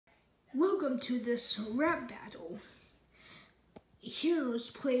Welcome to this rap battle. Here's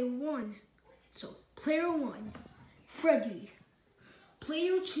player one. So, player one, Freddy.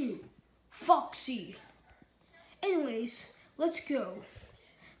 Player two, Foxy. Anyways, let's go.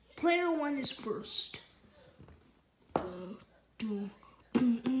 Player one is first. Oh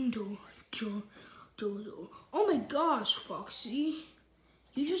my gosh, Foxy.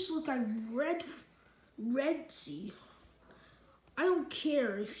 You just look like Redzy. I don't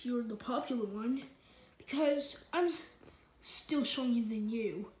care if you're the popular one, because I'm still stronger than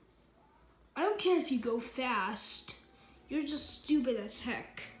you. I don't care if you go fast. You're just stupid as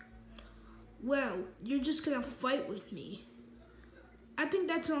heck. Well, you're just gonna fight with me. I think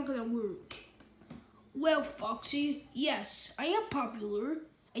that's not gonna work. Well, Foxy, yes, I am popular,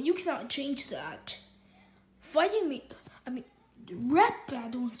 and you cannot change that. Fighting me, rap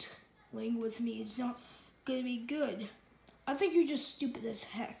battling with me is not gonna be good. I think you're just stupid as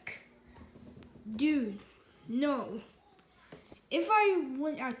heck. Dude, no. If I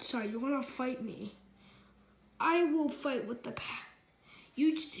went outside, you're gonna fight me. I will fight with the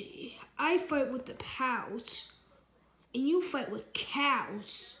I fight with the pals, and you fight with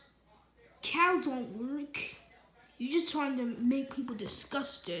cows. Cows won't work. You're just trying to make people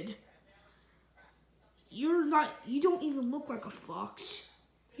disgusted. You don't even look like a fox.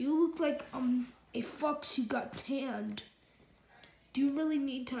 You look like a fox who got tanned. Do you really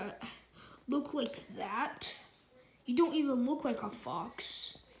need to look like that? You don't even look like a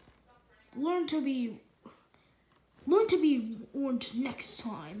fox. Learn to be orange next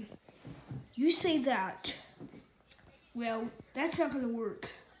time. You say that. Well, that's not gonna work.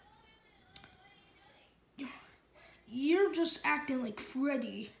 You're just acting like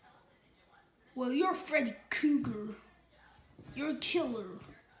Freddy. Well, you're Freddy Cougar. You're a killer.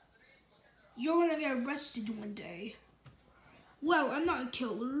 You're gonna get arrested one day. Well, I'm not a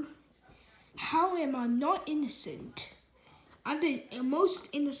killer. How am I not innocent? I'm the most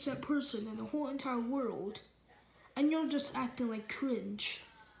innocent person in the whole entire world. And you're just acting like cringe.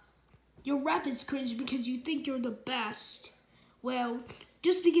 Your rap is cringe because you think you're the best. Well,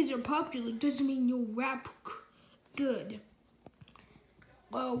 just because you're popular doesn't mean you'll rap good.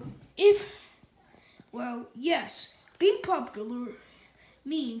 Well, yes, being popular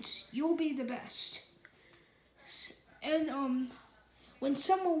means you'll be the best. And when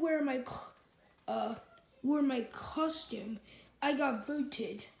someone wore my costume, I got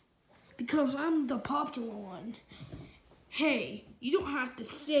voted because I'm the popular one. Hey, you don't have to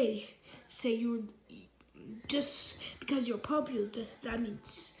say you're just because you're popular. That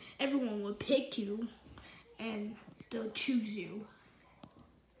means everyone will pick you and they'll choose you.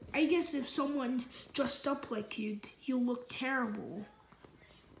 I guess if someone dressed up like you, you'll look terrible.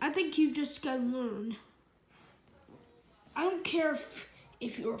 I think you just gotta learn. I don't care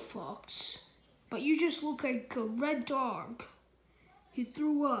if you're a fox, but you just look like a red dog who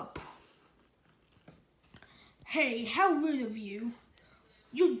threw up. Hey, how rude of you.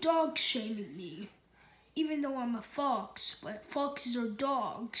 You're dog shaming me, even though I'm a fox, but foxes are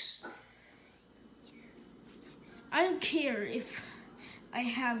dogs. I don't care if I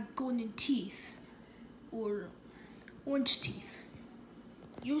have golden teeth or orange teeth.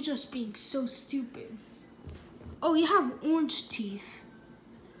 You're just being so stupid. Oh, you have orange teeth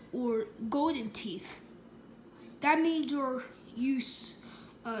or golden teeth. That means you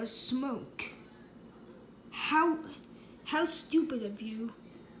smoke. How stupid of you.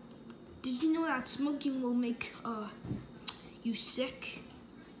 Did you know that smoking will make you sick?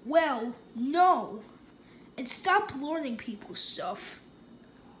 Well, no. And stop learning people's stuff.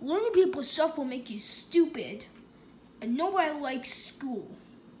 Learning people's stuff will make you stupid. And nobody likes school.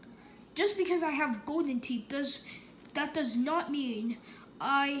 Just because I have golden teeth does not mean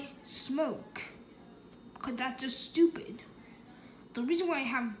I smoke. Because that's just stupid. The reason why I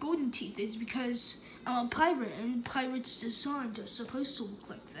have golden teeth is because I'm a pirate and pirates' designs are supposed to look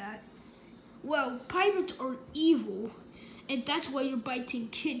like that. Well, pirates are evil, and that's why you're biting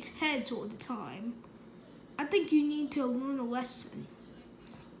kids' heads all the time. I think you need to learn a lesson.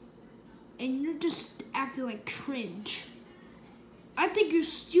 And you're just acting like cringe. I think you're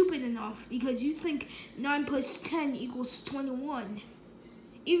stupid enough because you think 9 plus 10 equals 21.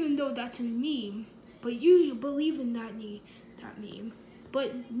 Even though that's a meme. But you believe in that meme.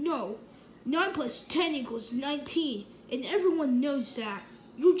 But no, 9 plus 10 equals 19. And everyone knows that.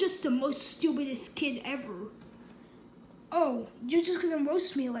 You're just the most stupidest kid ever. Oh, you're just gonna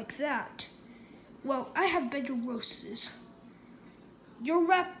roast me like that. Well, I have better roasts. Your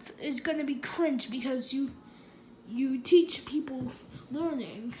rap is gonna be cringe because you teach people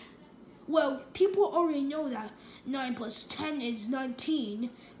learning. Well, people already know that 9 plus 10 is 19,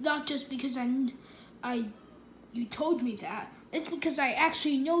 not just because you told me that. It's because I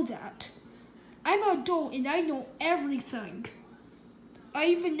actually know that. I'm an adult and I know everything. I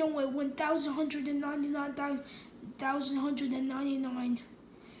even know what 1,199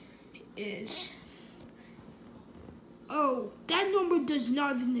 is. Oh, that number does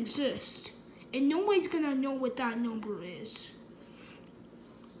not even exist. And nobody's gonna know what that number is.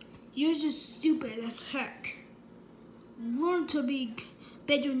 You're just stupid as heck. Learn to be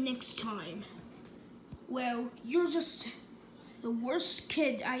better next time. Well, you're just the worst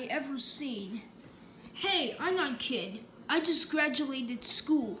kid I ever seen. Hey, I'm not a kid. I just graduated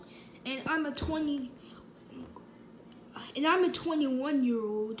school, and I'm a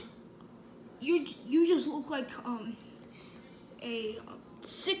 21-year-old. You just look like a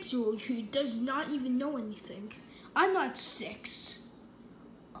 6-year-old who does not even know anything. I'm not 6.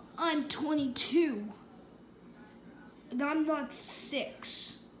 I'm 22. And I'm not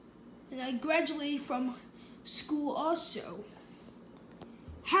 6. And I graduated from school also.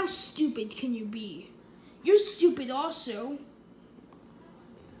 How stupid can you be? You're stupid also.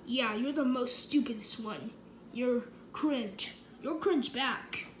 Yeah, you're the most stupidest one. You're cringe. You're cringe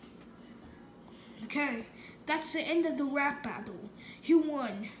back. Okay, that's the end of the rap battle. Who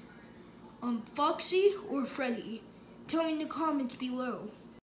won? Foxy or Freddy? Tell me in the comments below.